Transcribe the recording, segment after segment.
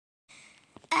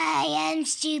I'm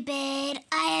stupid.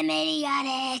 I am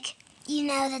idiotic. You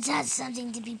know, that's not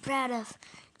something to be proud of.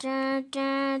 Dun,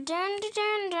 dun, dun,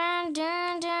 dun, dun,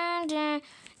 dun, dun, dun,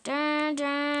 dun,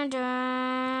 dun,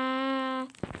 dun.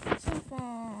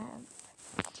 CFaB.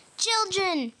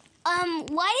 Children!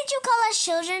 Why did you call us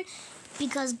children?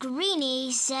 Because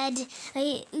Greenie said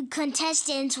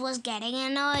contestants was getting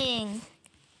annoying.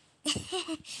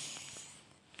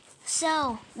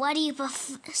 So, what do you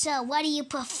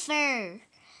prefer?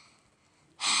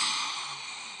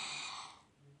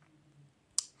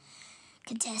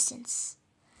 Contestants.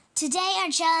 Today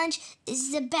our challenge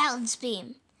is the balance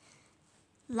beam.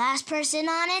 Last person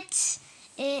on it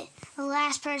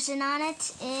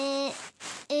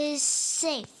is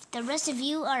safe. The rest of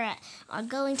you are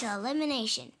going to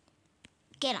elimination.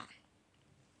 Get on.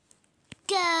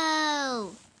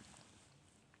 Go!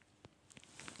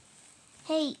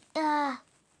 Hey,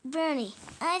 Bernie,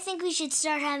 I think we should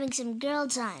start having some girl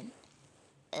time.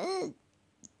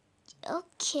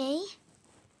 Okay.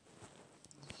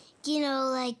 You know,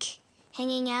 like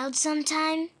hanging out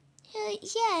sometime?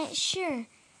 Yeah, sure.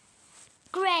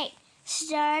 Great.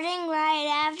 Starting right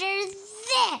after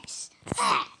this.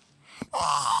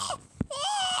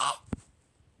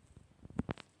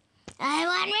 I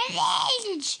want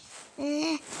revenge!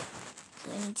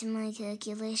 Going to my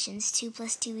calculations, 2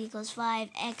 + 2 = 5.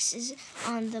 X is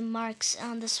on the marks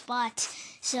on the spot.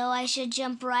 So I should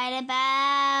jump right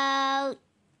about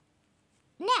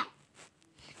now.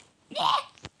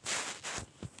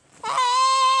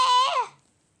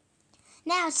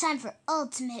 Now it's time for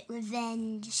ultimate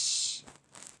revenge.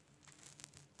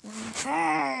 On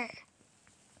her.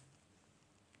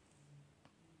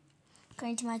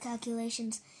 According to my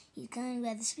calculations, he's coming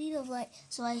by the speed of light,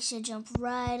 so I should jump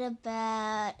right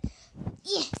about...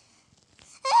 Yeah!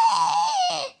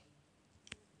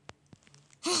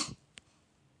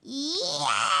 Yeah!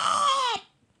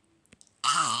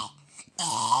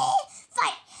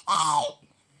 Fight!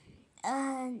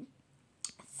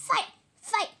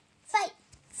 Fight!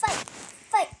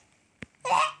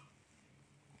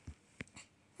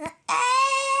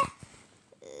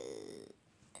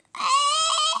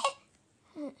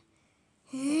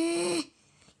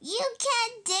 You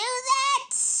can't do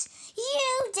that!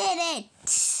 You did it!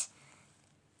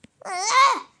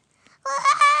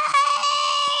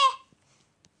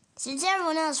 Since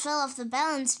everyone else fell off the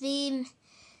balance beam,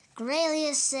 Grayly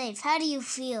is safe. How do you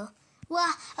feel?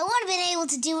 Well, I would have been able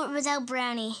to do it without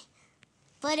Brownie,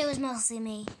 but it was mostly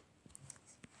me.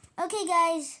 Okay,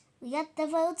 guys, we got the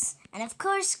votes, and of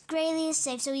course, Grayly is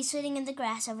safe, so he's sitting in the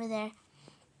grass over there.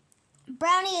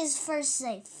 Brownie is first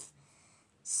safe.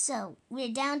 So,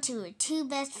 we're down to our 2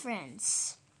 best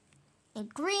friends.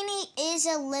 And Greenie is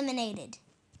eliminated.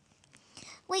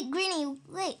 Wait, Greenie,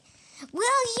 wait.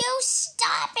 Will you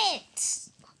stop it?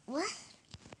 What?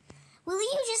 Will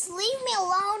you just leave me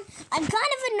alone? I'm kind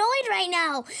of annoyed right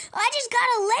now. I just got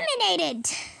eliminated.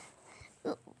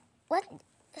 What?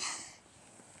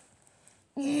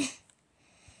 Can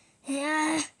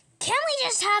we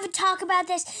just have a talk about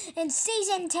this in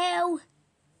season 2?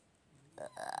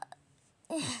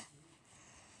 I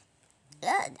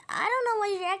don't know why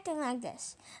you're acting like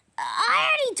this. I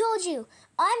already told you,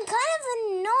 I'm kind of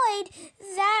annoyed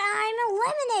that I'm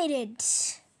eliminated.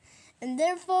 And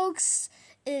there, folks,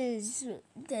 is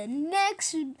the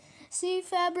next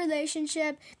CFaB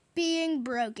relationship being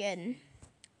broken.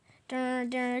 Dun,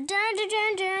 dun, dun,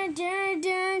 dun, dun, dun,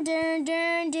 dun, dun,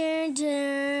 dun, dun,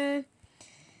 dun.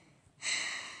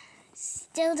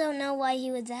 Still don't know why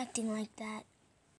he was acting like that.